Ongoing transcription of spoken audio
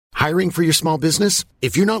Hiring for your small business?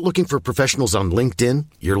 If you're not looking for professionals on LinkedIn,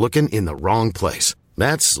 you're looking in the wrong place.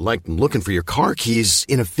 That's like looking for your car keys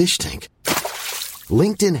in a fish tank.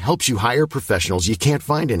 LinkedIn helps you hire professionals you can't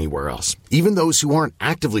find anywhere else, even those who aren't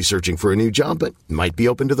actively searching for a new job but might be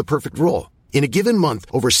open to the perfect role. In a given month,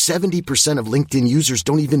 over 70% of LinkedIn users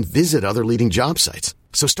don't even visit other leading job sites.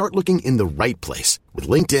 So start looking in the right place. With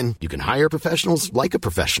LinkedIn, you can hire professionals like a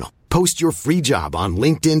professional. Post your free job on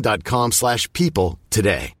linkedin.com/people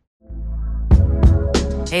today.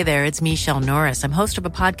 Hey there, it's Michelle Norris. I'm host of a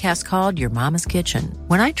podcast called Your Mama's Kitchen.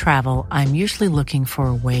 When I travel, I'm usually looking for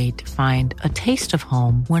a way to find a taste of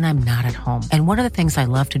home when I'm not at home. And one of the things I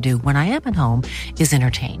love to do when I am at home is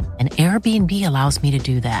entertain. And Airbnb allows me to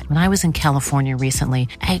do that. When I was in California recently,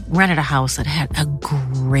 I rented a house that had a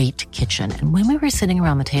great kitchen. And when we were sitting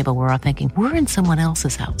around the table, we're all thinking, we're in someone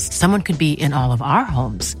else's house. Someone could be in all of our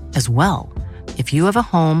homes as well. If you have a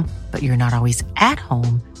home, but you're not always at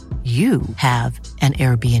home, you have an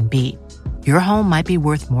Airbnb. Your home might be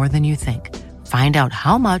worth more than you think. Find out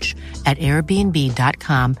how much at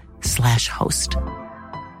airbnb.com/host.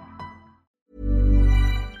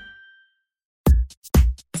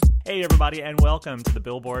 Hey everybody, and welcome to the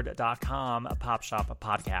Billboard.com Pop Shop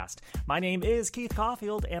podcast. My name is Keith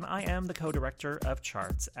Caulfield, and I am the co-director of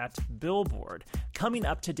charts at Billboard. Coming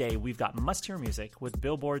up today, we've got Must Hear Music with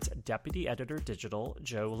Billboard's Deputy Editor Digital,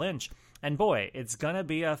 Joe Lynch. And boy, it's gonna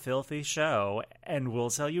be a filthy show, and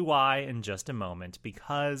we'll tell you why in just a moment,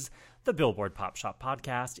 because the Billboard Pop Shop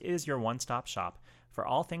podcast is your one-stop shop for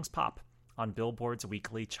all things pop on Billboard's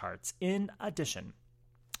weekly charts. In addition,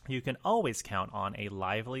 you can always count on a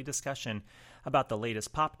lively discussion about the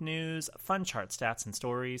latest pop news, fun chart stats and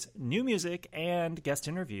stories, new music, and guest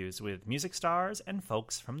interviews with music stars and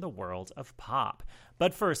folks from the world of pop.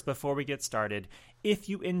 But first, before we get started, if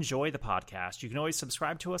you enjoy the podcast, you can always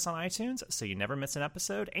subscribe to us on iTunes so you never miss an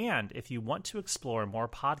episode. And if you want to explore more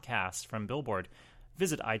podcasts from Billboard,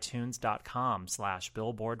 visit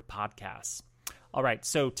itunes.com/Billboard podcasts. All right,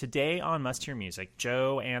 so today on Must Hear Music,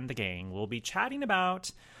 Joe and the gang will be chatting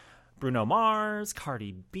about Bruno Mars,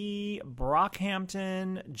 Cardi B,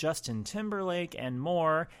 Brockhampton, Justin Timberlake, and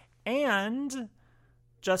more. And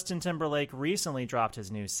Justin Timberlake recently dropped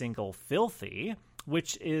his new single, Filthy,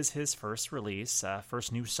 which is his first release,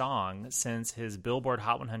 first new song since his Billboard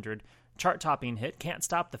Hot 100 chart-topping hit Can't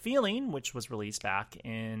Stop the Feeling, which was released back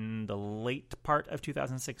in the late part of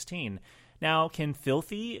 2016. Now, can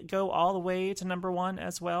Filthy go all the way to number one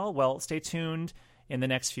as well? Well, stay tuned in the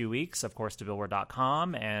next few weeks, of course, to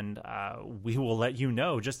Billboard.com, and we will let you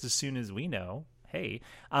know just as soon as we know. Hey.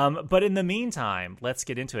 But in the meantime, let's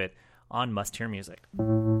get into it on Must Hear Music.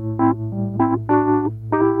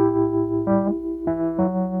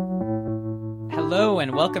 Hello,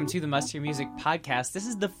 and welcome to the Must Hear Music podcast. This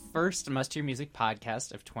is the first Must Hear Music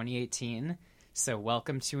podcast of 2018, so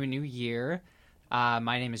welcome to a new year.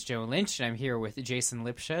 My name is Joe Lynch, and I'm here with Jason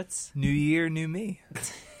Lipschutz. New year, new me.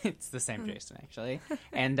 It's the same Jason, actually.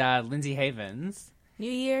 And Lindsay Havens.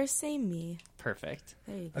 New year, same me. Perfect.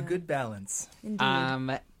 There you go. A good balance.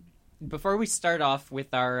 Indeed. Before we start off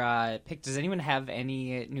with our pick, does anyone have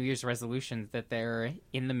any New Year's resolutions that they're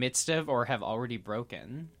in the midst of or have already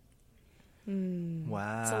broken?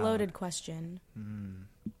 Wow. It's a loaded question.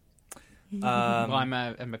 Well, I'm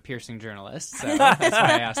a piercing journalist, so that's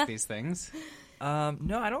why I ask these things.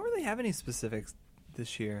 No, I don't really have any specifics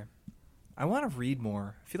this year. I want to read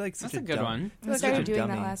more. I feel like That's a good one. I started doing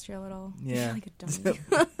that last year a little. Yeah. I feel like a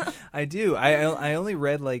dummy. I do. I only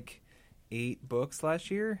read like 8 books last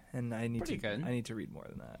year, and I need Pretty good. I need to read more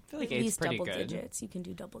than that. I feel like At 8's least pretty double good. digits. You can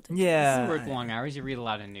do double digits. Yeah. You work long hours. You read a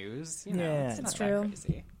lot of news. You know, Yeah. it's That's not that true.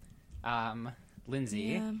 crazy. Lindsay,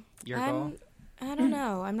 Yeah. your goal? I don't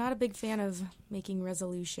know. I'm not a big fan of making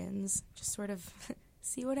resolutions. Just sort of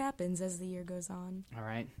see what happens as the year goes on. All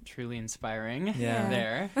right, truly inspiring. Yeah.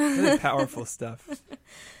 There. Really powerful stuff.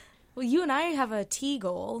 Well, you and I have a tea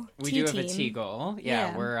goal. We tea do have a team. tea goal.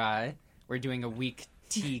 Yeah, Yeah. we're doing a week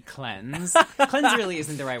tea cleanse. Cleanse really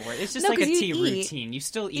isn't the right word. It's just No, like a 'cause you tea eat. routine. You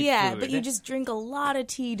still eat Yeah, food. but you just drink a lot of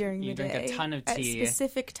tea during You the drink a day. ton of tea. At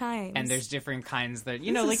specific times. and there's different kinds that,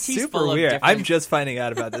 This like is tea's super full weird. of different... I'm just finding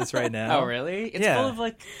out about this right now. Oh, really? It's Yeah. full of,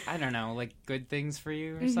 like, I don't know, like good things for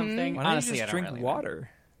you or something. Why don't Honestly, you I just don't drink really know. water?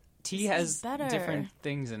 Tea This has is better. different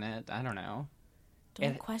things in it. I don't know.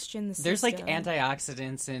 Don't it- question the system. There's like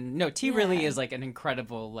antioxidants and tea really Yeah. is like an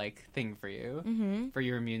incredible like thing for you, for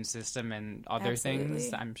your immune system and other things.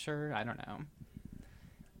 Absolutely. I'm sure. I don't know.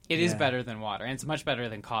 It is Yeah. better than water, and it's much better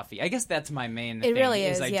than coffee. I guess that's my main It thing. really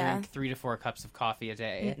is, I yeah. drink 3 to 4 cups of coffee a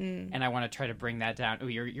day, and I want to try to bring that down. Oh,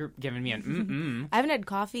 you're giving me an mm-mm. I haven't had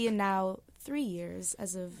coffee in now 3 years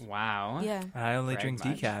as of Wow. yeah. I only Very drink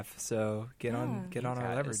much. decaf, so get on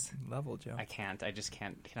our Decaf level, Joe. I can't. I just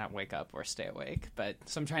cannot wake up or stay awake.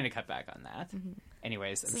 So I'm trying to cut back on that.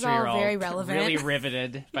 Anyways, I'm is sure all you're all very relevant. really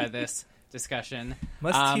riveted by this discussion.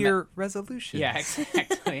 Must hear resolutions. Yeah,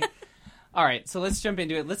 exactly. All right, so let's jump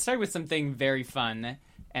into it. Let's start with something very fun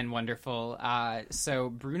and wonderful. So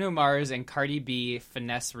Bruno Mars and Cardi B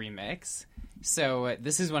Finesse remix. So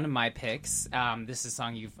this is one of my picks. This is a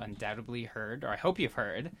song you've undoubtedly heard, or I hope you've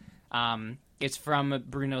heard. It's from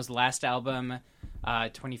Bruno's last album,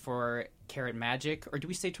 24 Karat Magic. Or do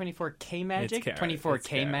we say 24K Magic?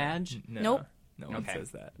 24K Mag? No, Nope. No one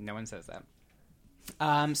says that. No one says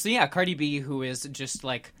that. So yeah, Cardi B, who is just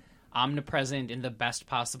like omnipresent in the best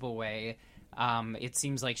possible way. It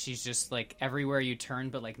seems like she's just like everywhere you turn,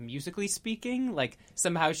 but like musically speaking, like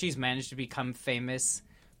somehow she's managed to become famous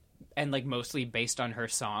and like mostly based on her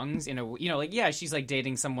songs. She's like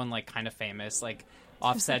dating someone like kind of famous, like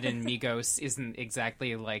Offset and Migos isn't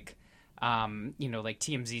exactly like, like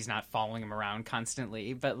TMZ's not following him around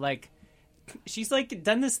constantly, but like she's like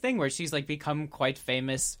done this thing where she's like become quite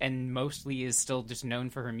famous and mostly is still just known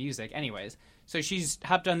for her music. Anyways, so she's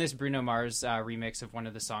hopped on this Bruno Mars remix of one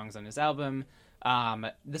of the songs on his album.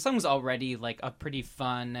 The song's already like a pretty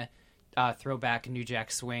fun throwback New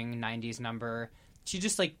Jack Swing 90s number. She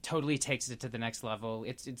just like totally takes it to the next level.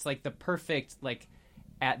 It's like the perfect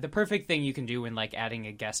thing you can do when like adding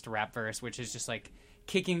a guest rap verse, which is just like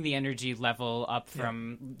kicking the energy level up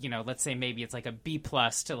from let's say maybe it's like a B+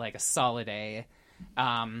 to like a solid A.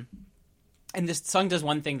 And this song does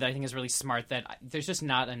one thing that I think is really smart that there's just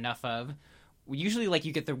not enough of. Usually like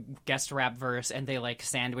you get the guest rap verse and they like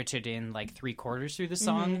sandwich it in like 3/4 through the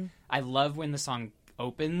song. I love when the song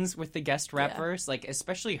opens with the guest rap verse, like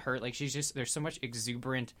especially her, like she's just, there's so much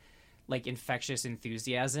exuberant like infectious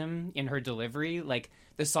enthusiasm in her delivery. Like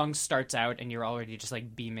the song starts out and you're already just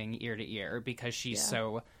like beaming ear to ear because she's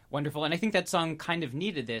so wonderful. And I think that song kind of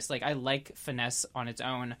needed this. Like I like Finesse on its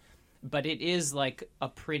own, but it is like a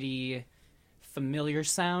pretty familiar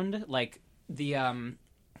sound. Like the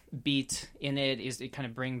beat in it kind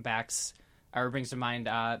of brings to mind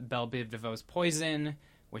Belle Biv DeVoe's Poison,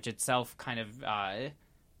 which itself kind of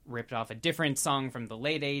ripped off a different song from the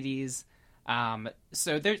late 80s.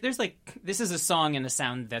 So there's like, this is a song and a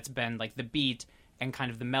sound that's been like the beat and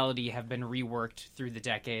kind of the melody have been reworked through the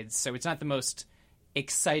decades. So it's not the most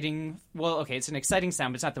exciting, it's an exciting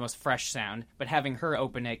sound, but it's not the most fresh sound. But having her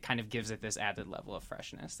open it kind of gives it this added level of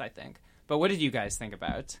freshness, I think. But what did you guys think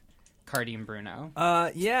about Cardi and Bruno?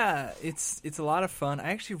 Yeah, it's a lot of fun.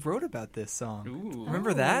 I actually wrote about this song. Ooh.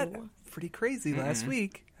 Remember that? Pretty crazy last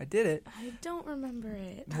week. I did it. I don't remember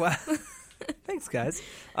it. Well, thanks, guys.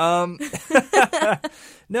 No,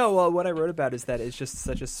 well, what I wrote about is that it's just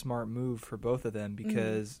such a smart move for both of them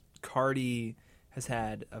because Cardi has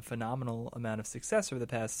had a phenomenal amount of success over the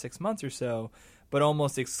past 6 months or so, but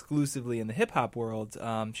almost exclusively in the hip-hop world.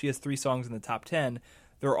 She has 3 songs in the top 10.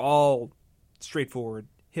 They're all straightforward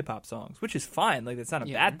hip-hop songs, which is fine. Like, that's not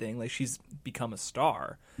a bad thing. Like, she's become a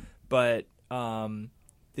star. But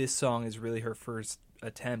this song is really her first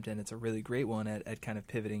attempt, and it's a really great one at kind of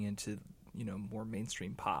pivoting into, more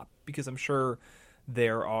mainstream pop. Because I'm sure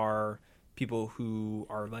there are people who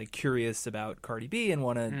are like curious about Cardi B and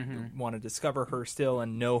want to discover her still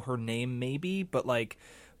and know her name maybe, but like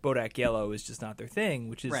Bodak Yellow is just not their thing,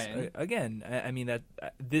 which is again, I mean that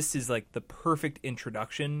this is like the perfect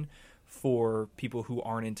introduction for people who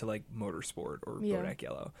aren't into like motorsport or Bodak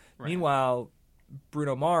Yellow. Right. Meanwhile,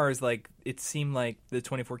 Bruno Mars, like it seemed like the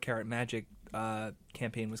 24 Karat Magic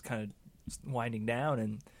campaign was kind of winding down,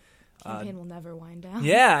 and campaign will never wind down.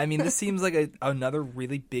 Yeah, I mean, this seems like another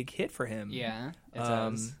really big hit for him. Yeah, it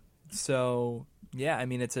does. So yeah, I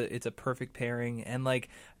mean, it's a perfect pairing, and like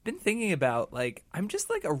I've been thinking about like I'm just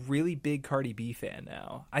like a really big Cardi B fan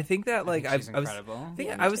now. I think that like she's incredible.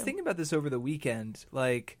 I was thinking about this over the weekend.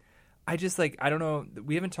 Like I just like I don't know.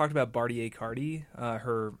 We haven't talked about Bartier Cardi,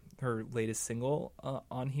 her latest single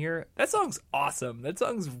on here. That song's awesome. That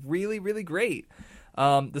song's really really great.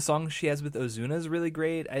 The song she has with Ozuna is really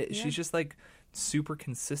great. She's just like super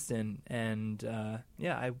consistent, and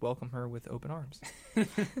I welcome her with open arms.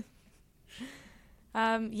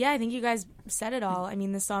 I think you guys said it all. I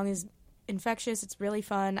mean, the song is infectious. It's really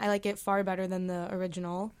fun. I like it far better than the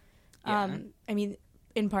original. I mean,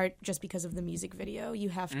 in part just because of the music video. You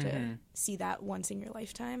have to see that once in your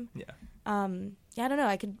lifetime. Yeah. I don't know.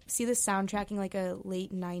 I could see this soundtracking like a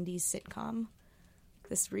late 90s sitcom.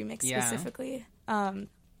 This remix specifically.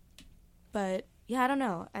 But yeah, I don't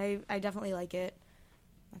know. I definitely like it.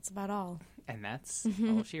 That's about all. And that's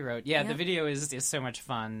all she wrote. Yeah, the video is so much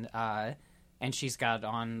fun. and she's got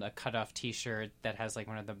on a cutoff T-shirt that has like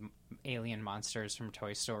one of the alien monsters from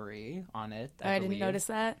Toy Story on it. I didn't notice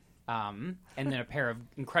that. And then a pair of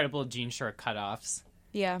incredible jean short cutoffs.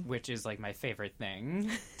 Yeah. Which is like my favorite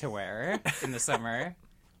thing to wear in the summer.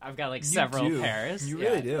 I've got like several pairs. You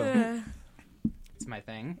really do. It's my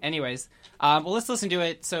thing. Anyways, well, let's listen to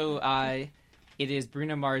it. So it is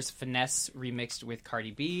Bruno Mars' Finesse remixed with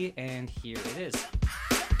Cardi B, and here it is.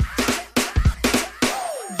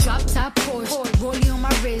 Drop top Porsche, rollie on my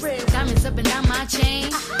wrist, diamonds up and down my chain.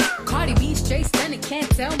 Cardi B straight stunning, can't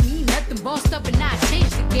tell me nothing. Bossed up and I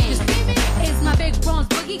changed the game. It's my big bronze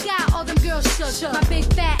boogie, got all them girls shook. My big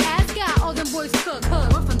fat ass got all them boys cooked.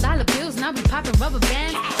 We're from dollar bills, now we popping rubber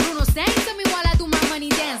bands. Bruno sang to me while I do my money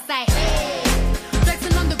dance like, hey.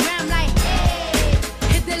 Flexing on the gram like, hey.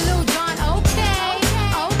 Hit that Lil Jon, okay.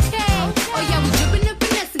 Oh yeah, we dripping the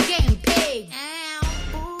finesse and getting paid.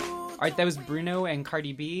 All right, that was Bruno and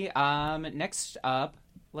Cardi B. Next up,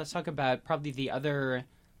 let's talk about probably the other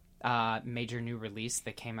major new release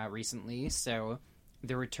that came out recently. So,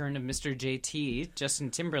 the return of Mr. JT, Justin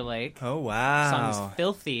Timberlake. Oh, wow. Song's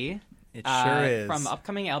Filthy. It sure is. From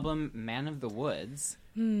upcoming album Man of the Woods.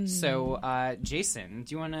 So, Jason,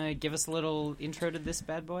 do you want to give us a little intro to this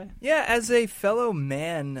bad boy? Yeah, as a fellow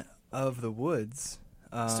man of the woods...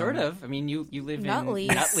 sort of. I mean, you live Nutley,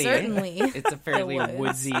 in Nutley. certainly. It's a fairly The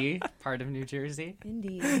woods. woodsy part of New Jersey.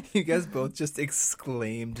 Indeed. You guys both just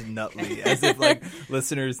exclaimed Nutley, as if, like,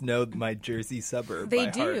 listeners know my Jersey suburb They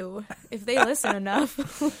by do, if they listen enough.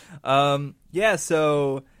 Yeah,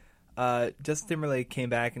 so Justin Timberlake came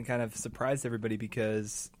back and kind of surprised everybody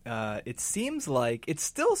because it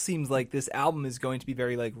still seems like this album is going to be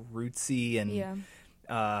very, like, rootsy and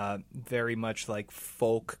very much, like,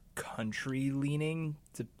 folk country leaning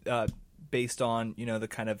to based on, you know, the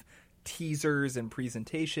kind of teasers and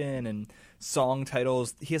presentation and song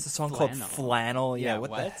titles. He has a song called Flannel. Yeah,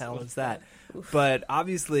 what the hell is that? But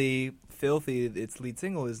obviously Filthy, its lead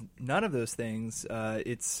single, is none of those things.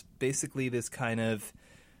 It's basically this kind of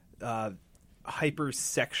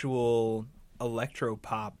hypersexual electro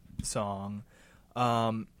pop song.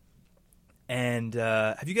 And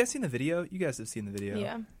have you guys seen the video? You guys have seen the video.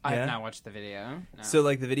 Yeah. I have not watched the video. No. So,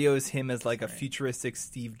 like, the video is him as, like, a futuristic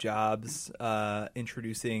Steve Jobs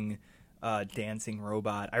introducing Dancing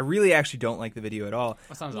Robot. I really actually don't like the video at all.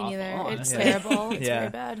 That sounds Me awful. neither. It's honestly. terrible. It's very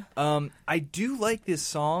bad. I do like this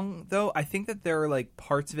song, though. I think that there are, like,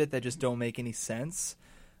 parts of it that just don't make any sense.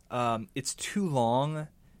 It's too long.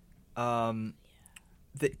 The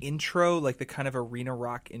intro, like, the kind of arena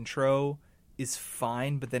rock intro, is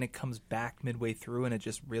fine, but then it comes back midway through, and it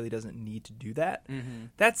just really doesn't need to do that. Mm-hmm.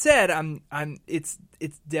 That said, it's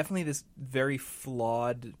definitely this very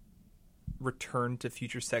flawed return to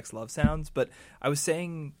Future Sex Love Sounds. But I was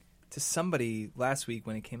saying to somebody last week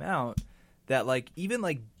when it came out that, like, even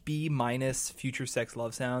like B- Future Sex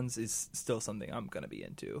Love Sounds is still something I'm gonna be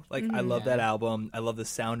into. Like, I love that album. I love the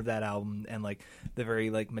sound of that album, and like the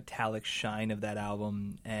very like metallic shine of that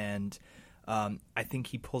album, and I think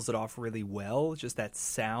he pulls it off really well, just that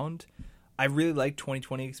sound. I really like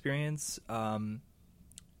 2020 Experience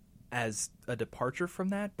as a departure from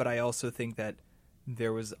that, but I also think that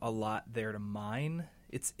there was a lot there to mine.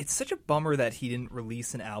 It's such a bummer that he didn't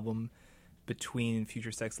release an album between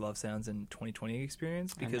Future Sex Love Sounds and 2020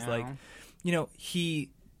 Experience, because, like, you know, he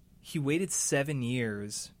waited 7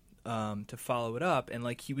 years to follow it up, and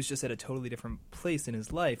like he was just at a totally different place in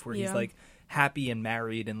his life where he's like happy and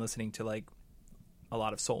married and listening to like a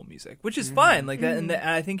lot of soul music, which is fine, like that, and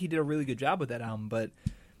I think he did a really good job with that album. But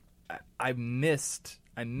I missed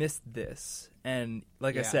this, and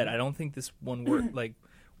like I said, I don't think this one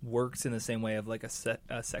works in the same way of like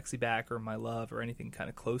a Sexy Back or My Love or anything kind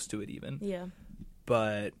of close to it even. Yeah.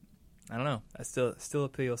 But I don't know. It still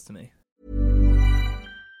appeals to me.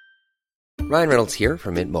 Ryan Reynolds here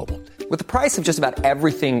from Mint Mobile. With the price of just about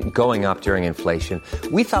everything going up during inflation,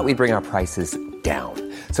 we thought we'd bring our prices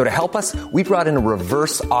down. So to help us, we brought in a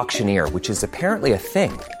reverse auctioneer, which is apparently a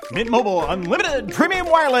thing. Mint Mobile Unlimited Premium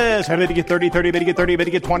Wireless. How to get 30, 30, bit to get 30, bit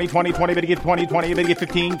to get 20, 20, 20, bit to get 20, 20, bit to get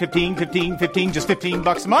 15, 15, 15, 15, just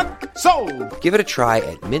 $15 a month? Sold! Give it a try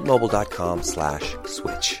at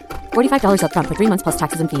mintmobile.com/switch. $45 up front for 3 months plus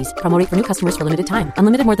taxes and fees. Promo rate for new customers for limited time.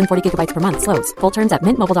 Unlimited more than 40 gigabytes per month. Slows full terms at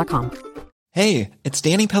mintmobile.com. Hey, it's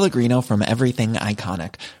Danny Pellegrino from Everything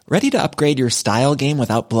Iconic. Ready to upgrade your style game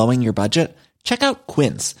without blowing your budget? Check out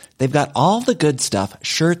Quince. They've got all the good stuff,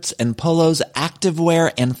 shirts and polos,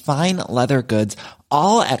 activewear, and fine leather goods,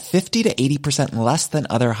 all at 50 to 80% less than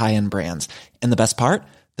other high-end brands. And the best part?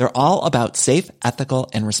 They're all about safe, ethical,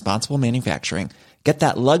 and responsible manufacturing. Get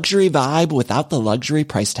that luxury vibe without the luxury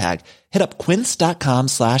price tag. Hit up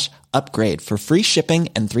quince.com/upgrade for free shipping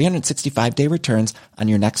and 365-day returns on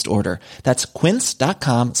your next order. That's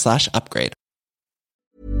quince.com/upgrade.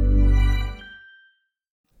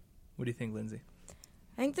 What do you think, Lindsay?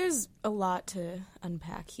 I think there's a lot to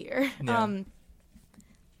unpack here. Yeah.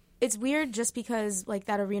 It's weird just because, like,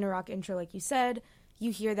 that arena rock intro, like you said,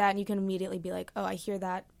 you hear that and you can immediately be like, oh, I hear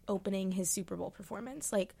that opening his Super Bowl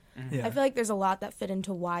performance. Like, Yeah. I feel like there's a lot that fit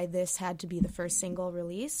into why this had to be the first single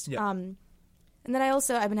released. Yeah. And then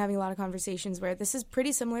I've been having a lot of conversations where this is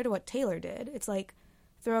pretty similar to what Taylor did. It's like,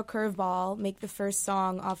 throw a curveball, make the first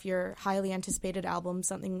song off your highly anticipated album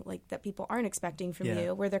something like that people aren't expecting from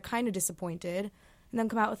you, where they're kind of disappointed, and then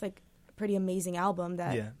come out with like a pretty amazing album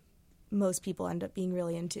that most people end up being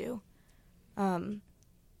really into.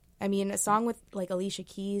 I mean, a song with like Alicia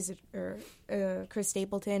Keys or Chris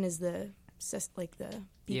Stapleton is the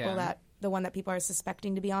people the one that people are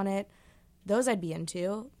suspecting to be on it. Those I'd be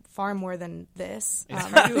into far more than this. It's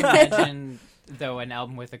hard to imagine, though, an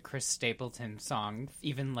album with a Chris Stapleton song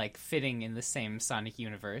even like fitting in the same sonic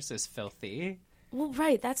universe as Filthy. Well,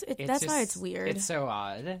 right. That's why it's weird. It's so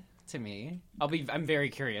odd to me. I'm very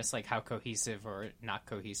curious, like how cohesive or not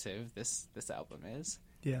cohesive this album is.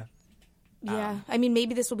 Yeah. Yeah. I mean,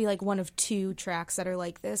 maybe this will be like one of 2 tracks that are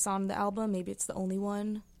like this on the album. Maybe it's the only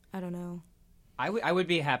one. I don't know. I would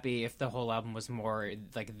be happy if the whole album was more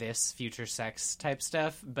like this Future Sex type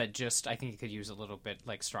stuff, but just I think it could use a little bit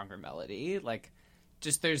like stronger melody. Like,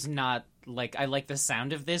 just there's not like I like the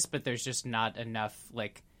sound of this, but there's just not enough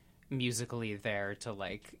like musically there to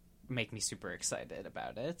like make me super excited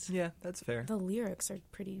about it. Yeah, that's fair. The lyrics are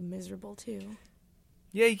pretty miserable too.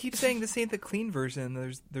 Yeah, you keep saying this ain't the clean version.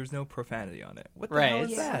 There's no profanity on it. What the hell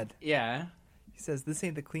is that? Yeah. He says this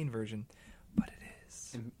ain't the clean version, but it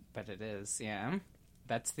is. But it is, yeah.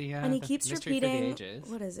 That's the and he keeps mystery repeating. for the ages.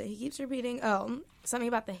 What is it? He keeps repeating. Oh, something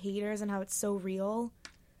about the haters and how it's so real,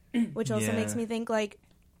 which also makes me think like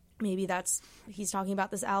maybe he's talking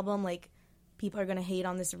about this album. Like people are gonna hate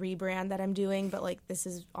on this rebrand that I'm doing, but like this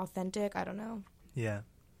is authentic. I don't know. Yeah.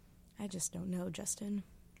 I just don't know, Justin.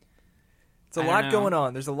 It's a lot going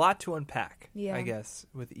on. There's a lot to unpack, I guess,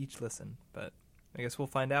 with each listen. But I guess we'll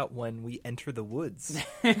find out when we enter the woods.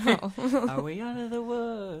 Are we out of the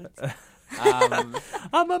woods? I'm a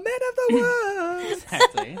man of the woods.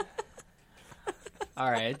 Exactly.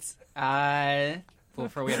 All right.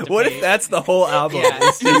 What if that's the whole album? Yeah.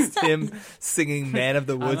 It's just him singing "Man of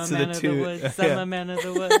the Woods" to the tune. I'm a man of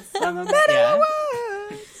the woods. I'm a man of the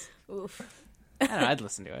woods. Oof. I don't know. I'd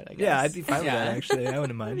listen to it, I guess. Yeah, I'd be fine with that, actually. I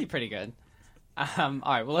wouldn't mind. It'd be pretty good. All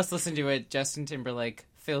right, well, let's listen to it. Justin Timberlake,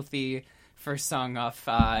 Filthy, first song off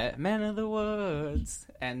Man of the Woods.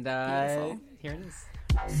 And here it is.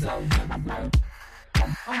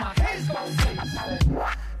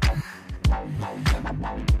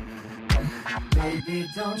 Baby,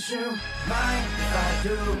 don't you mind if I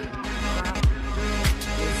do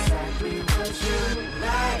exactly what you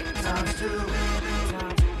like? Times 2.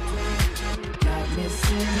 Got me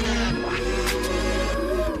singing.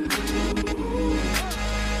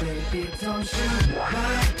 Baby, don't you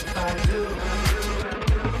mind if I do?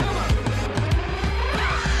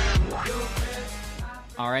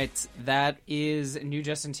 All right, that is new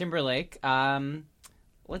Justin Timberlake.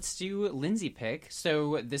 Let's do Lindsay pick.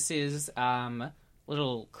 So this is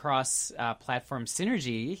little cross-platform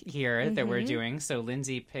synergy here that we're doing. So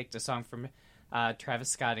Lindsay picked a song from Travis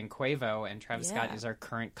Scott and Quavo, and Travis Scott is our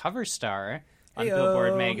current cover star on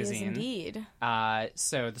Billboard magazine. Yes, indeed.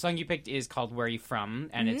 So the song you picked is called Where Are You From?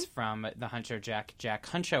 And it's from the Huncho Jack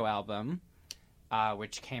Huncho album,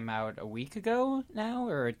 which came out a week ago now,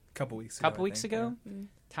 or a couple weeks ago.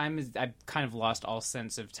 Time is, I've kind of lost all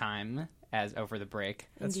sense of time as over the break.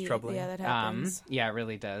 That's Indeed. troubling. Yeah, that happens. Yeah, it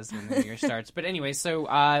really does when the new year starts. But anyway, so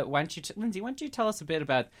Lindsay, why don't you tell us a bit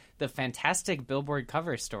about the fantastic Billboard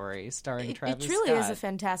cover story starring Travis Scott? It truly is a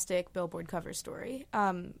fantastic Billboard cover story.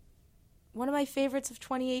 One of my favorites of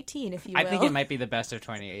 2018, if you will. I think it might be the best of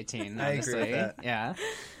 2018, honestly. I agree with that. Yeah.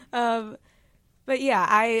 But yeah,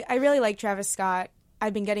 I really like Travis Scott.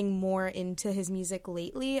 I've been getting more into his music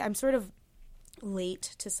lately. I'm sort of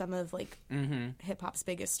late to some of like hip-hop's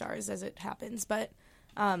biggest stars as it happens, but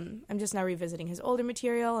I'm just now revisiting his older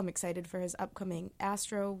material. I'm excited for his upcoming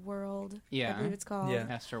Astro World, I believe it's called. Yeah.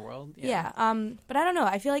 Astro World. Yeah. But I don't know.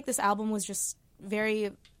 I feel like this album was just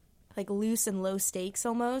very like loose and low stakes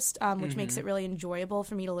almost, which makes it really enjoyable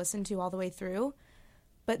for me to listen to all the way through.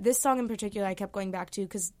 But this song in particular I kept going back to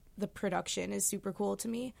because the production is super cool to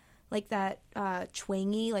me. Like that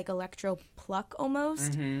twangy, like electro pluck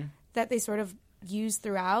almost that they sort of use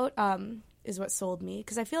throughout is what sold me.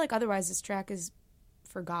 Because I feel like otherwise this track is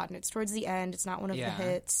forgotten. It's towards the end. It's not one of the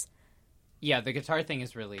hits. Yeah, the guitar thing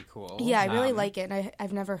is really cool. Yeah, I really like it, and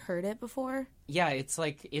I've never heard it before. Yeah, it's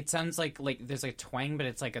like, it sounds like there's a twang, but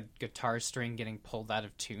it's like a guitar string getting pulled out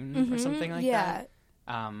of tune or something like that.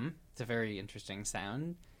 It's a very interesting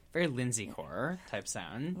sound. Very Lindsay Core type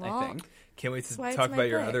sound, I think. Can't wait to talk about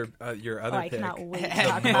your other pick. I cannot wait to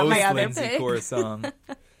talk about my other Lindsay pick. Core song.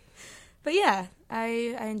 But yeah,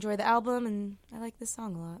 I enjoy the album, and I like this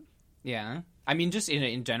song a lot. Yeah. I mean, just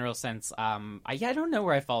in general sense, I don't know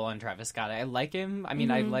where I fall on Travis Scott. I like him. I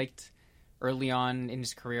mean, I liked early on in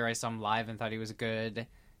his career, I saw him live and thought he was good,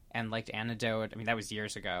 and liked Antidote. I mean, that was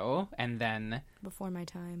years ago. And then... Before my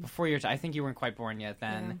time. Before your time. I think you weren't quite born yet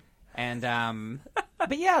then. Yeah. And,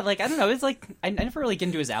 but yeah, like, I don't know. It's like, I never really get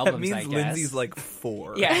into his albums, that means I guess. Lindsay's like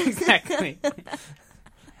 4. Yeah, exactly.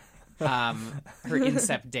 Her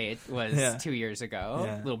Incept date was 2 years ago.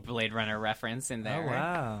 Yeah. Little Blade Runner reference in there. Oh,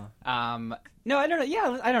 wow. No, I don't know.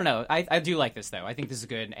 Yeah, I don't know. I do like this, though. I think this is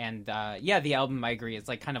good. And, the album, I agree, it's,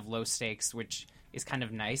 like, kind of low stakes, which is kind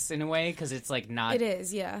of nice in a way, because it's, like, not... It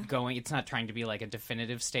is, yeah. It's not trying to be, like, a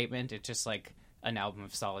definitive statement. It's just, like, an album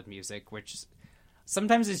of solid music, which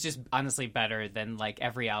sometimes is just honestly better than, like,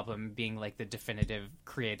 every album being, like, the definitive,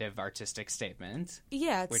 creative, artistic statement.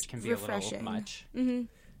 Yeah, it's which can be refreshing. A little much. Mm-hmm.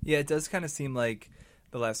 Yeah, it does kind of seem like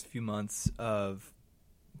the last few months of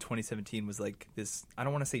 2017 was like this, I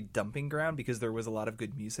don't want to say dumping ground because there was a lot of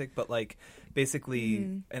good music, but like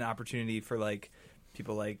basically an opportunity for like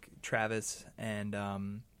people like Travis and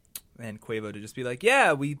Quavo to just be like,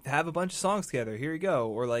 yeah, we have a bunch of songs together, here you go.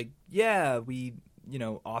 Or like, yeah, we,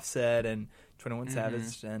 Offset and 21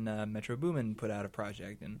 Savage and Metro Boomin put out a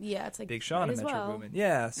project, and it's like Big Sean and Metro well. Boomin.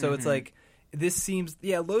 Yeah, so it's like, this seems,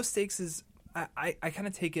 low stakes is, I kind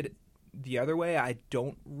of take it the other way. I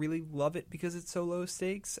don't really love it because it's so low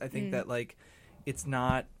stakes. I think that like it's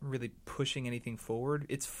not really pushing anything forward.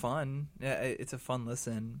 It's fun. It's a fun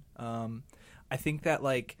listen. I think that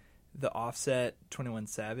like the Offset 21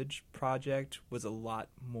 Savage project was a lot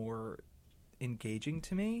more engaging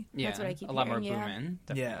to me. Yeah, that's what I keep a lot more hearing, booming.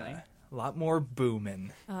 Definitely. Yeah, a lot more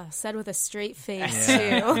booming. Said with a straight face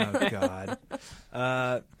Yeah. too. Oh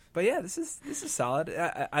God. But yeah, this is solid.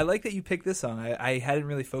 I like that you picked this song. I hadn't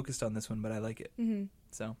really focused on this one, but I like it. Mm-hmm.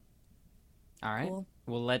 So, all right, cool.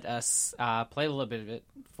 We'll let us play a little bit of it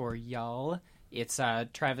for y'all. It's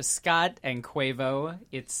Travis Scott and Quavo.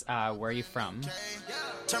 It's Where Are You From?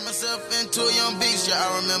 Turn myself into a young beast. Yeah,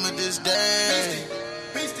 I remember this day.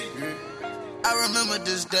 I remember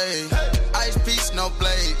this day. Ice piece, no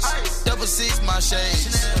blades. Double six, my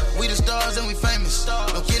shades. We the stars and we famous.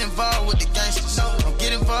 Don't get involved with the gangsters. Don't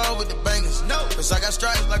get involved with the bangers. Cause I got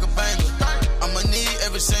stripes like a banger. I'ma need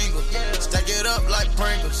every single. Stack it up like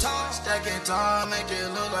Pringles. Stack it tall, make it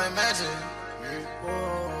look like magic.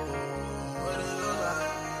 What it look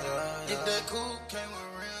like? If that cool came with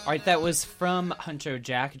real. All right, that was from Huncho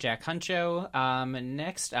Jack Huncho.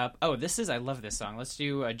 Next up, I love this song. Let's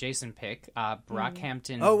do a Jason pick,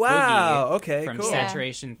 Brockhampton oh wow, Boogie okay, from cool.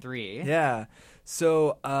 Saturation 3. Yeah.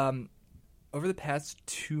 So, over the past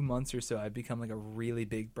 2 months or so, I've become like a really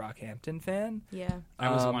big Brockhampton fan. Yeah.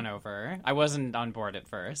 I was won over. I wasn't on board at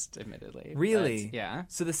first, admittedly. Really? But, yeah.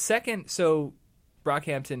 So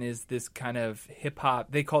Brockhampton is this kind of hip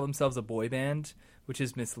hop. They call themselves a boy band, which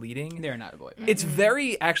is misleading. They're not a boy band. It's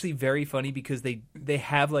actually very funny because they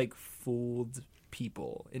have like fooled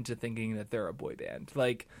people into thinking that they're a boy band.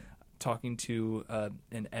 Like talking to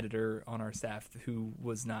an editor on our staff who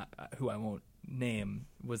I won't name,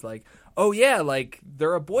 was like, oh yeah, like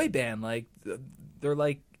they're a boy band, like they're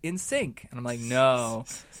like in sync, and I'm like, no,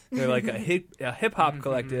 they're like a hip hop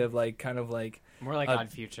collective, like kind of like more like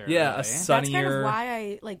Odd Future. Yeah, really. a sunnier. That's kind of why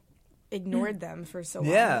I like ignored them for so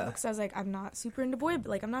long. Yeah, because I was like, I'm not super into boy, but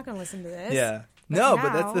like I'm not gonna listen to this. Yeah, but no, now,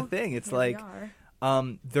 but that's the thing. It's like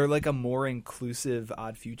they're like a more inclusive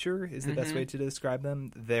Odd Future is the best way to describe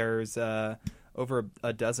them. There's over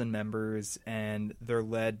a dozen members, and they're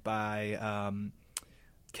led by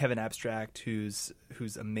Kevin Abstract, who's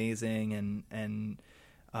amazing and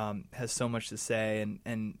has so much to say,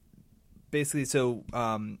 and basically, so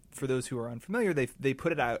for those who are unfamiliar, they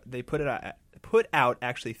put out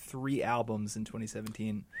actually 3 albums in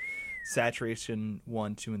 2017, Saturation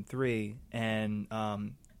 1, 2, and 3, and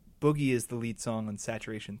Boogie is the lead song on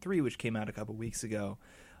Saturation 3, which came out a couple weeks ago.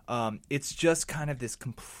 It's just kind of this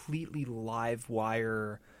completely live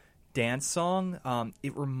wire dance song.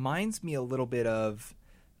 It reminds me a little bit of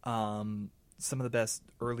some of the best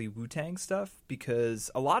early Wu-Tang stuff,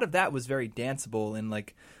 because a lot of that was very danceable in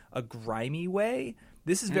like a grimy way.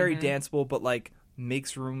 This is very danceable, but like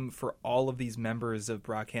makes room for all of these members of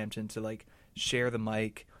Brockhampton to like share the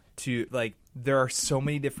mic, to like there are so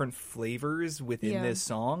many different flavors within this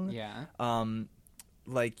song. Yeah.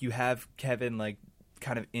 Like you have Kevin like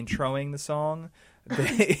kind of introing the song.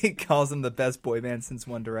 He calls him the best boy band since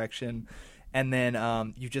One Direction. And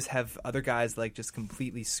then you just have other guys like just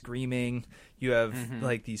completely screaming. You have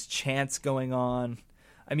like these chants going on.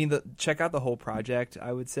 I mean, check out the whole project.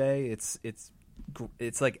 I would say it's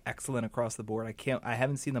like excellent across the board. I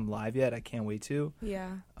haven't seen them live yet. I can't wait to.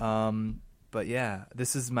 Yeah. But yeah,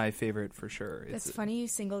 this is my favorite for sure. It's funny you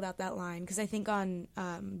singled out that line because I think on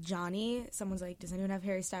Johnny, someone's like, "Does anyone have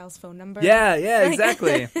Harry Styles' phone number?" Yeah,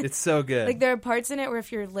 exactly. It's so good. Like there are parts in it where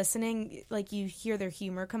if you're listening, like you hear their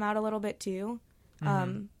humor come out a little bit too.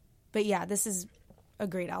 But yeah, this is a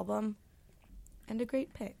great album and a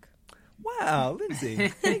great pick. Wow, Lindsay,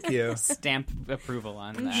 thank you. Stamp approval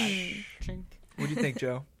on that. What do you think,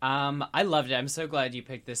 Joe? I loved it. I'm so glad you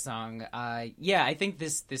picked this song. Yeah, I think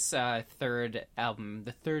this third album,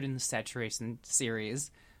 the third in the Saturation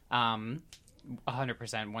series,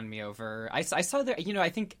 100% won me over. I saw there, I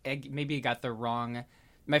think maybe I got the wrong.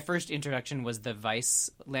 My first introduction was the Vice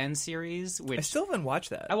Land series, which I still haven't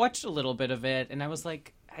watched that. I watched a little bit of it, and I was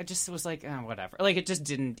like, oh, whatever. Like, it just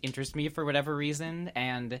didn't interest me for whatever reason,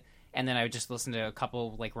 and then I would just listen to a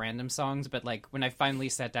couple, like, random songs. But, like, when I finally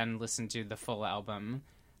sat down and listened to the full album,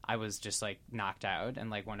 I was just, like, knocked out and,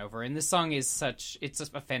 like, went over. And this song is it's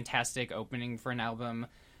a fantastic opening for an album.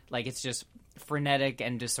 Like, it's just frenetic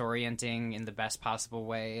and disorienting in the best possible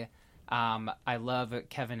way. I love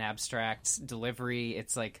Kevin Abstract's delivery.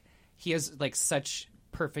 It's, like, he has, like, such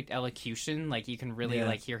perfect elocution. Like, you can really,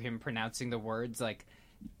 like, hear him pronouncing the words, like,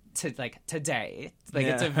 today. Like,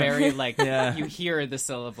 it's a very, like, you hear the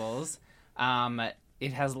syllables.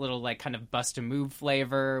 It has a little, like, kind of bust-a-move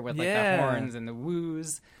flavor with, like, the horns and the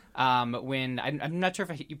woos. When I'm not sure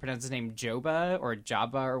if you pronounce his name Joba or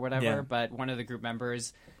Jabba or whatever, but one of the group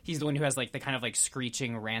members, he's the one who has, like, the kind of, like,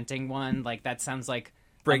 screeching, ranting one. Like, that sounds like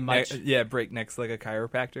Breakneck's like a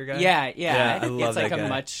chiropractor guy. Yeah, I love it's like that a guy.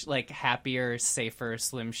 much like happier, safer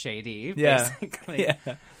Slim Shady. Yeah, basically.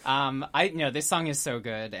 This song is so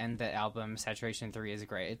good, and the album Saturation 3 is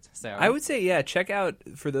great. So I would say, check out,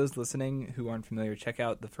 for those listening who aren't familiar, check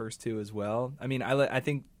out the first two as well. I mean, I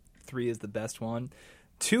think 3 is the best one.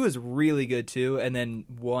 2 is really good too, and then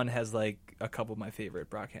 1 has like a couple of my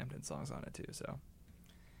favorite Brockhampton songs on it too. So.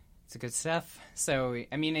 It's good stuff. So,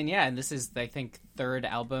 I mean, and this is, I think, third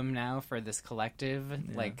album now for this collective.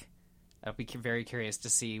 Yeah. Like, I'll be very curious to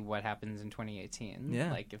see what happens in 2018. Yeah.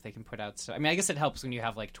 Like, if they can put out... I mean, I guess it helps when you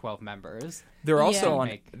have, like, 12 members. They're also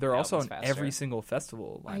on every single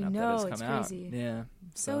festival lineup that has come out. Crazy. Yeah.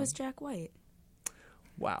 So is Jack White.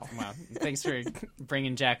 Wow. Thanks for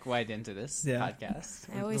bringing Jack White into this podcast.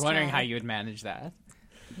 I always was wondering try. how you would manage that.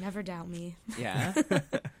 Never doubt me. Yeah.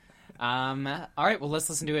 All right, well, let's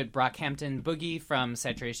listen to it. Brockhampton Boogie from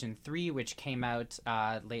Saturation 3, which came out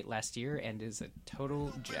late last year and is a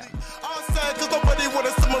total gem. Outside, cause nobody want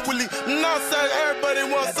a summer willy. Outside, everybody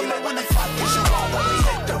wants summer willy. When we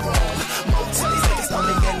hit the room, motel these niggas know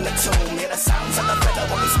they in the tune. Hear the sounds of the feather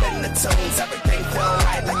when we spin the tunes. Everything feel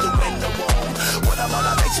right like you in the room. What a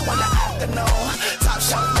motivation in the afternoon. Top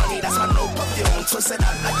shelf money, that's my new perfume. Twist it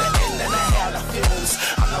up at the end and the hell of fumes.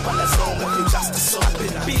 I'm the one that's home if you just assume. I've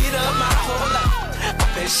been beat up my whole life.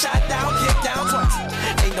 I've been shot down, kicked down twice.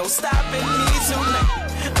 Ain't no stopping me tonight.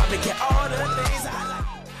 I've been getting all the things I like.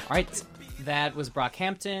 All right, that was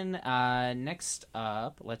Brockhampton. Next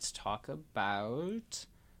up, let's talk about...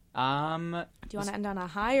 Do you want to end on a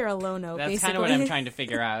high or a low note? That's basically? kind of what I'm trying to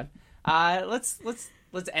figure out.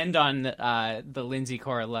 Let's end on the Lindsay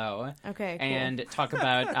Core low. Okay, cool. And talk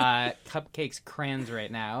about Cupcakes Crayons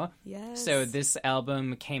right now. Yes. So this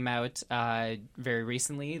album came out very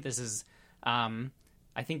recently. This is, I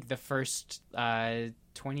think, the first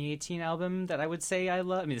 2018 album that I would say I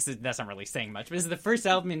love. I mean, that's not really saying much, but this is the first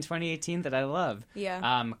album in 2018 that I love. Yeah.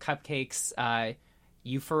 Cupcakes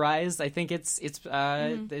Euphorize, I think is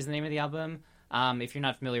the name of the album. If you're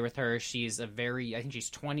not familiar with her, I think she's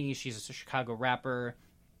 20. She's a Chicago rapper.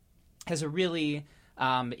 Has a really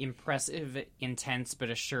impressive, intense, but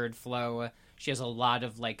assured flow. She has a lot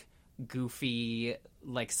of, like, goofy,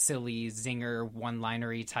 like, silly, zinger,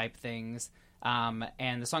 one-linery type things.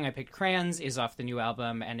 And the song I picked, Crayons, is off the new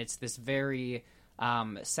album, and it's this very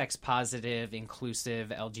sex-positive, inclusive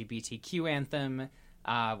LGBTQ anthem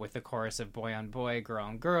with the chorus of boy on boy, girl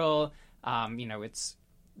on girl. It's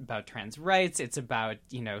about trans rights. It's about,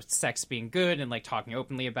 sex being good and, like, talking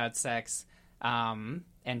openly about sex.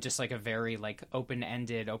 And just, like, a very, like,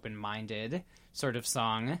 open-ended, open-minded sort of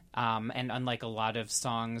song. And unlike a lot of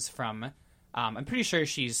songs from... I'm pretty sure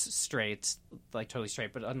she's straight, like, totally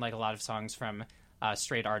straight, but unlike a lot of songs from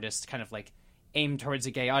straight artist kind of like aimed towards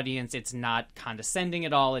a gay audience. It's not condescending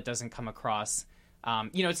at all. It doesn't come across,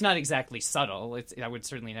 it's not exactly subtle. I would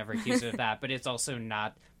certainly never accuse it of that, but it's also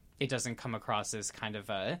not, it doesn't come across as kind of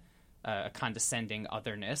a condescending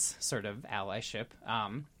otherness sort of allyship.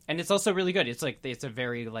 And it's also really good. It's a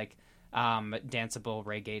very like danceable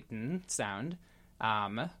reggaeton sound.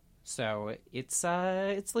 So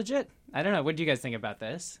it's legit. I don't know. What do you guys think about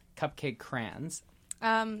this? Cupcake Crayons.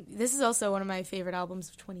 This is also one of my favorite albums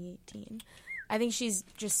of 2018. I think she's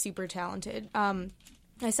just super talented.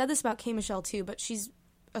 I said this about K. Michelle too, but she's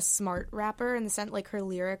a smart rapper in the sense, like, her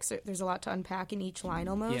lyrics, there's a lot to unpack in each line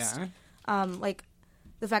almost. Yeah. Like,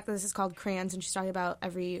 the fact that this is called Crayons and she's talking about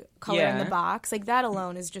every color in the box, like, that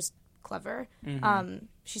alone is just clever. Mm-hmm.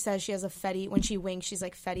 She says she has a Fetty, when she winks, she's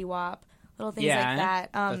like Fetty Wap, little things like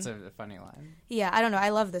that. That's a funny line. Yeah, I don't know. I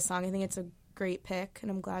love this song. I think it's a great pick,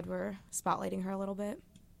 and I'm glad we're spotlighting her a little bit.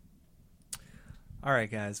 All right,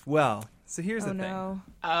 guys. Well, so here's the thing.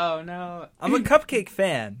 Oh no! I'm a Cupcake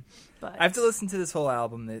fan. But I have to listen to this whole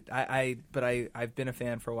album. I've been a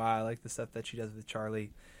fan for a while. I like the stuff that she does with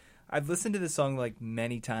Charlie. I've listened to this song like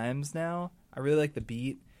many times now. I really like the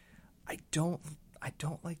beat. I don't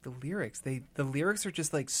like the lyrics. The lyrics are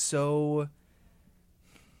just like so.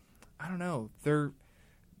 I don't know. They're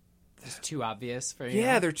just too obvious for you.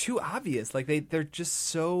 Yeah, they're too obvious. Like they're just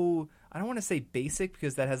so. I don't want to say basic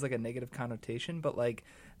because that has like a negative connotation, but like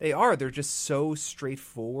they're just so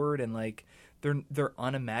straightforward and like they're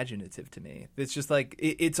unimaginative to me. It's just like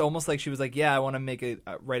it's almost like she was like, yeah, I want to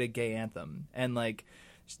write a gay anthem, and like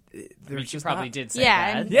she probably did say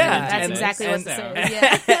that. Yeah, that's exactly what it says.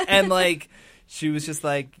 Yeah. And like she was just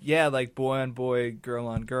like, yeah, like boy on boy, girl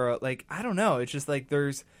on girl. Like I don't know. It's just like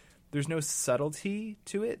there's no subtlety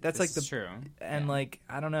to it. That's like true. And like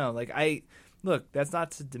I don't know. Like Look, that's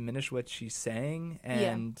not to diminish what she's saying,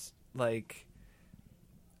 and like,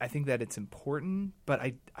 I think that it's important, but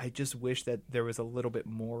I just wish that there was a little bit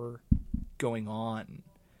more going on.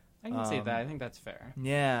 I can see that. I think that's fair.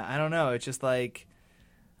 Yeah, I don't know. It's just like,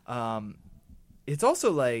 it's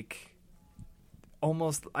also like,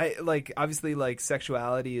 almost obviously like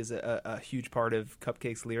sexuality is a huge part of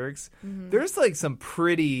Cupcake's lyrics. Mm-hmm. There's some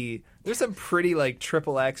pretty like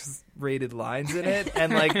XXX rated lines in it,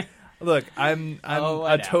 and like. Look, I'm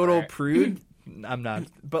a total prude. I'm not,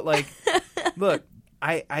 but like, look,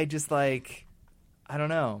 I just like, I don't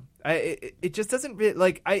know. It just doesn't really,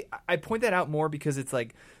 like. I point that out more because it's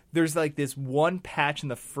like there's like this one patch in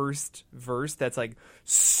the first verse that's like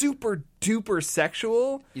super duper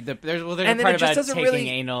sexual. There's a part about taking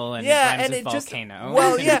anal and rhymes with volcano.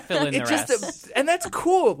 Well, yeah, fill in the rest. And that's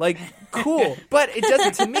cool, cool. But it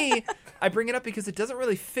doesn't to me. I bring it up because it doesn't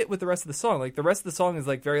really fit with the rest of the song. Like the rest of the song is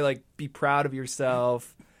like very like be proud of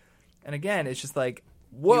yourself, and again, it's just like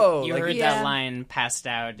whoa. You like, heard that line passed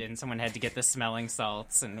out, and someone had to get the smelling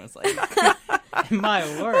salts, and it was like, my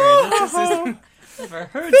word, this is. Never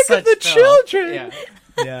heard Think such of the children.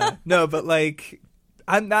 Yeah. No, but like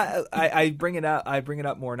I'm not. I bring it out. I bring it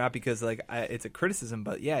up more not because like it's a criticism,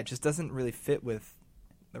 but yeah, it just doesn't really fit with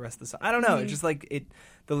the rest of the song. I don't know. It's just like it.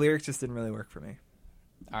 The lyrics just didn't really work for me.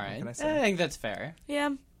 All right, I think that's fair.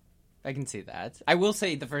 Yeah, I can see that. I will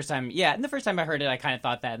say the first time I heard it, I kind of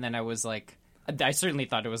thought that, and then I was like, I certainly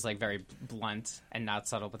thought it was like very blunt and not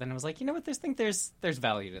subtle. But then I was like, you know what? There's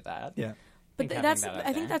value to that. Yeah, but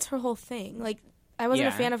I think that's her whole thing. Like, I wasn't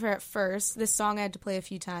a fan of her at first. This song I had to play a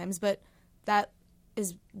few times, but that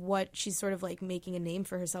is what she's sort of like making a name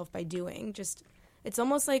for herself by doing. Just, it's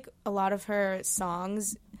almost like a lot of her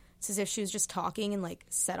songs. It's as if she was just talking and like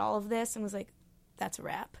said all of this and was like, that's a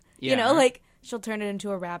rap. Yeah. You know, like she'll turn it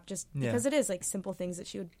into a rap just because it is like simple things that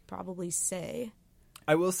she would probably say.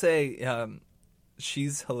 I will say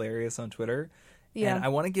she's hilarious on Twitter. Yeah. And I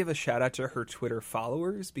want to give a shout out to her Twitter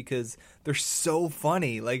followers because they're so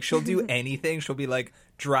funny. Like she'll do anything. She'll be like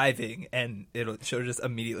driving and she'll just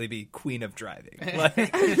immediately be queen of driving. Like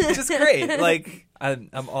just great. Like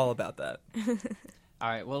I'm all about that. All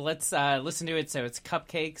right. Well, let's listen to it. So it's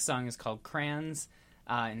Cupcake. Song is called Crayons.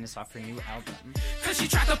 And it's off her new album. Cause she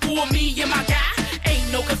tried to fool me and my guy.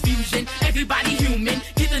 Ain't no confusion, everybody human.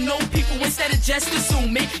 Get to know people instead of just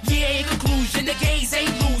assuming. Yeah, in conclusion, the gays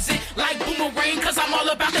ain't losing. Like Boomerang, cause I'm all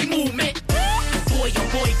about the movement. Boy, oh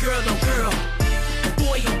boy, girl, oh girl.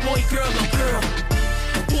 Boy, oh boy, girl, oh girl.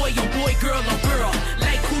 Boy, oh boy, girl, oh girl.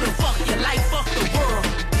 Like who the fuck you like, fuck the world.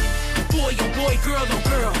 Boy, oh boy, girl, oh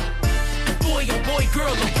girl. Boy, oh boy,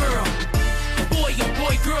 girl, oh girl. Boy, oh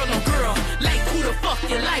boy, girl, oh girl. Like who the fuck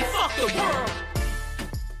you like, fuck the world.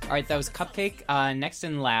 All right, that was Cupcake. Next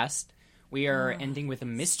and last, we are ending with a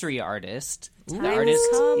mystery artist. The artist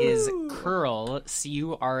is Curl,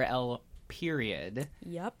 Curl Period.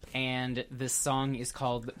 Yep. And this song is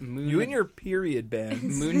called Moon. You and your period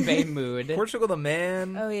bands. Moonbay Mood. Portugal the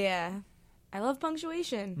Man. Oh, yeah. I love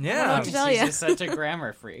punctuation. Yeah. I don't know what to tell She's you. just such a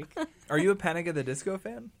grammar freak. Are you a Panic at the Disco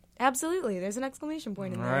fan? Absolutely. There's an exclamation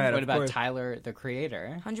point in there. Right, What of about course. Tyler, the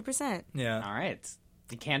Creator? 100%. Yeah. All right.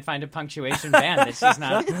 You can't find a punctuation band that she's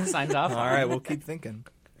not signed off on. All right, we'll keep thinking.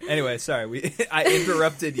 Anyway, sorry, I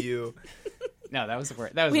interrupted you. No, that was the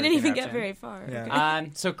word. That was We the didn't even interruption. get very far. Yeah.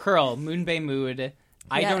 So Curl, Moonbay Mood.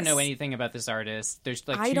 I don't Yes. know anything about this artist. There's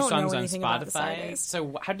like I 2 don't know songs on anything about this Spotify. artist.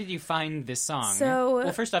 So how did you find this song? So-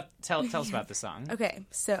 well, first off, tell us about the song. Okay,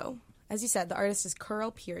 so as you said, the artist is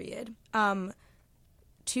Curl. Period.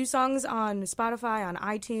 2 songs on Spotify, on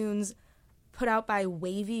iTunes, put out by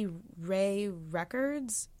Wavy Ray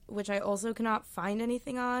Records, which I also cannot find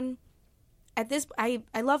anything on. At this, I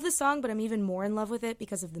love this song, but I'm even more in love with it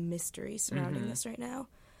because of the mystery surrounding this right now.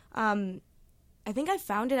 I think I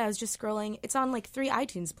found it. I was just scrolling. It's on like 3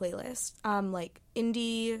 iTunes playlists. Like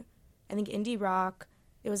indie, I think indie rock.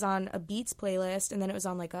 It was on a Beats playlist, and then it was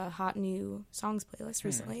on like a hot new songs playlist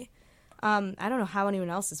recently. I don't know how anyone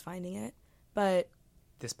else is finding it, but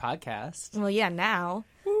This podcast. well, yeah, now.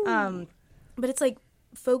 But it's like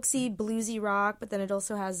folksy, bluesy rock, but then it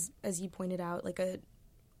also has, as you pointed out, like a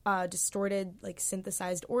distorted, like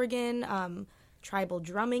synthesized organ, tribal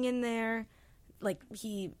drumming in there. Like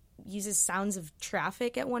he uses sounds of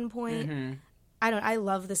traffic at one point. I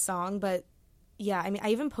love the song, but yeah, I mean, I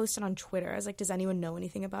even posted on Twitter. I was like, does anyone know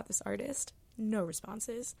anything about this artist? No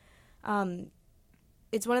responses.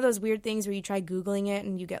 It's one of those weird things where you try Googling it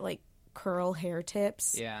and you get like curl hair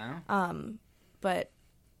tips. Yeah. But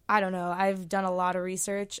I don't know. I've done a lot of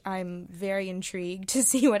research. I'm very intrigued to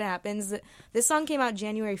see what happens. This song came out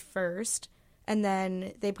January 1st, and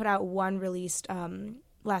then they put out one released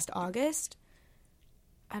last August.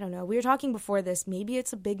 I don't know. We were talking before this. Maybe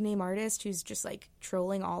it's a big-name artist who's just, like,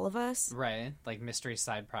 trolling all of us. Right. Like mystery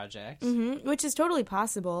side project. Mm-hmm. Which is totally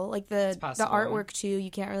possible. Like, the artwork, too,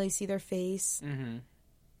 you can't really see their face. Mm-hmm.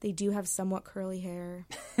 They do have somewhat curly hair.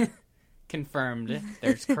 Confirmed.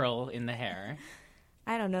 There's curl in the hair.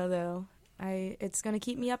 I don't know, though. It's going to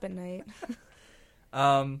keep me up at night.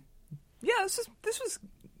 Yeah, this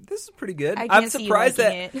is pretty good. I I'm can't see you surprised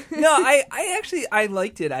that liking it. no, I actually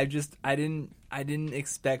liked it. I didn't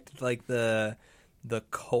expect like the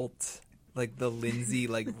cult, like the Lindsay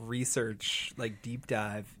like research like deep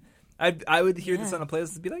dive. I would hear this on a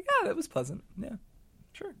playlist and be like, that was pleasant. Yeah,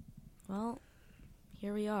 sure. Well,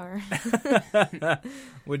 here we are.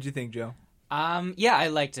 What'd you think, Joe? Yeah, I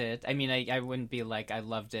liked it. I mean, I wouldn't be like I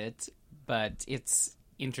loved it, but it's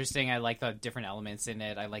interesting. I like the different elements in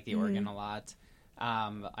it. I like the organ a lot.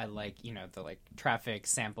 I like, the like traffic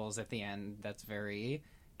samples at the end. That's very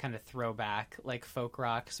kind of throwback, like folk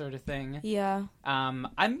rock sort of thing. Yeah.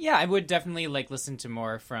 I would definitely like listen to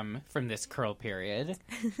more from this curl period.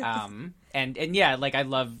 And yeah, like I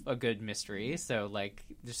love a good mystery. So like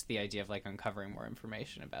just the idea of like uncovering more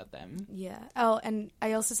information about them. Yeah. Oh, and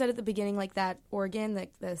I also said at the beginning, like that organ,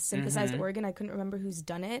 like the synthesized organ, I couldn't remember who's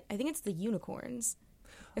done it. I think it's the Unicorns.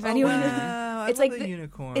 If anyone, wow. it's I love like the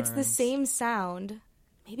Unicorns. It's the same sound.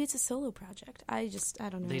 Maybe it's a solo project. I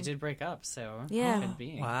don't know. They did break up, so Yeah. it could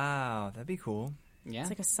be. Wow, that'd be cool. Yeah. It's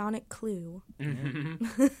like a sonic clue. Mm-hmm.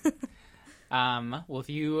 Well, if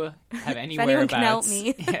you have any If anyone whereabouts, can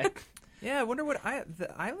help me. Yeah, I wonder what the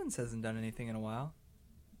Islands hasn't done anything in a while.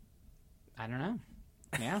 I don't know.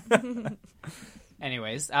 Yeah.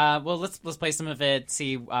 Anyways, well, let's play some of it.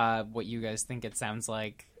 See what you guys think it sounds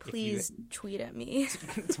like. Please tweet at me.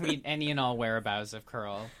 Tweet any and all whereabouts of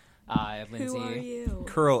Curl. Lindsay. Who are you?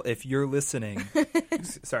 Curl, if you're listening.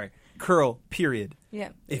 Sorry, Curl. Period. Yeah.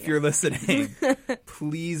 If you're listening,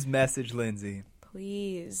 please message Lindsay.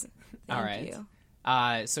 Please. Thank All right. you.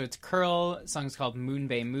 So it's Curl. Song's called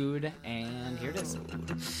Moonbay Mood, and here it is.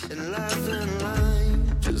 And life in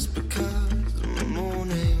line just because the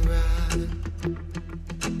moon ain't right.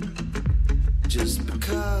 Just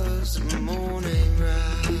because the moon ain't right.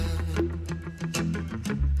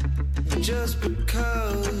 Just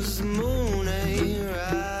because the moon ain't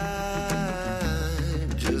right.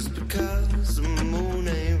 Just because the moon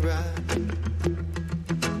ain't right.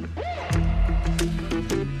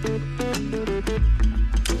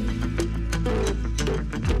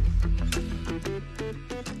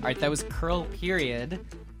 All right, that was Curl Period.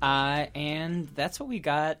 And that's what we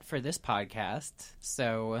got for this podcast.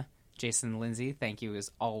 So, Jason, Lindsay, thank you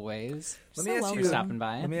as always Let me ask for you stopping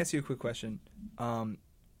by. Let me ask you a quick question.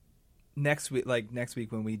 Next week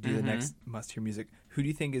when we do the next Must Hear Music, who do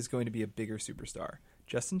you think is going to be a bigger superstar?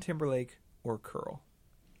 Justin Timberlake or Curl?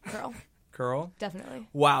 Curl. Curl? Definitely.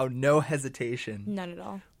 Wow, no hesitation. None at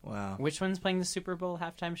all. Wow. Which one's playing the Super Bowl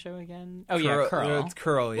halftime show again? Oh, yeah, Curl. It's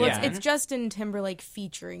Curl, yeah. Well, it's Justin Timberlake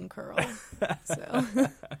featuring Curl. So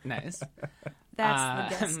Nice.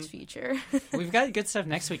 That's the guest feature. We've got good stuff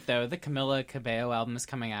next week, though. The Camila Cabello album is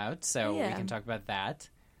coming out, so Yeah. we can talk about that.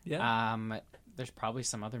 Yeah. There's probably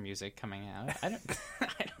some other music coming out. I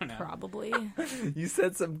don't know. Probably. You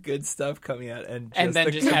said some good stuff coming out, and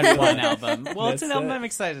then just had one album. Well, it's an album I'm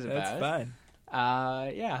excited about. That's fine.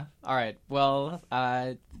 Yeah. All right. Well,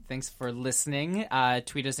 thanks for listening.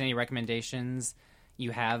 Tweet us any recommendations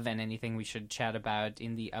you have and anything we should chat about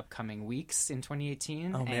in the upcoming weeks in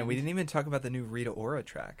 2018. Oh, man, we didn't even talk about the new Rita Ora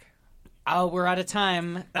track. Oh, we're out of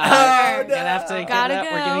time. No. Gonna have to Gotta get out.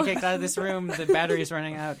 go. We're getting kicked out of this room. The battery's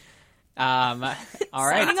running out. All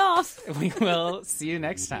right. Signing off. We will see you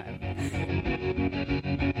next time.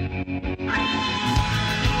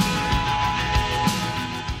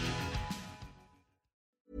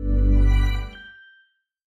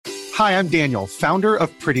 Hi, I'm Daniel, founder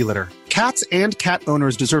of Pretty Litter. Cats and cat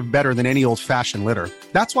owners deserve better than any old-fashioned litter.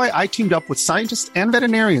 That's why I teamed up with scientists and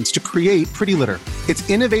veterinarians to create Pretty Litter. Its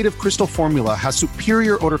innovative crystal formula has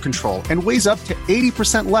superior odor control and weighs up to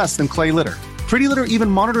 80% less than clay litter. Pretty Litter even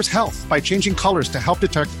monitors health by changing colors to help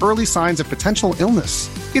detect early signs of potential illness.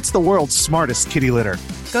 It's the world's smartest kitty litter.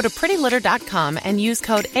 Go to prettylitter.com and use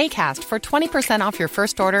code ACAST for 20% off your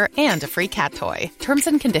first order and a free cat toy. Terms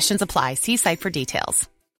and conditions apply. See site for details.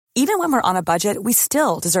 Even when we're on a budget, we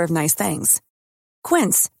still deserve nice things.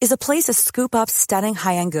 Quince is a place to scoop up stunning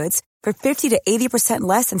high-end goods for 50 to 80%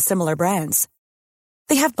 less than similar brands.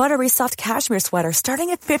 They have buttery soft cashmere sweaters starting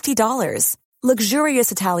at $50,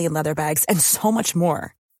 luxurious Italian leather bags, and so much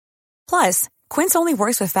more. Plus, Quince only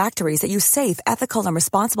works with factories that use safe, ethical, and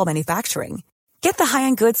responsible manufacturing. Get the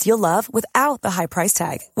high-end goods you'll love without the high price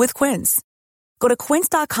tag with Quince. Go to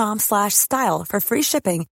quince.com/style for free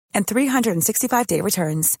shipping and 365-day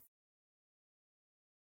returns.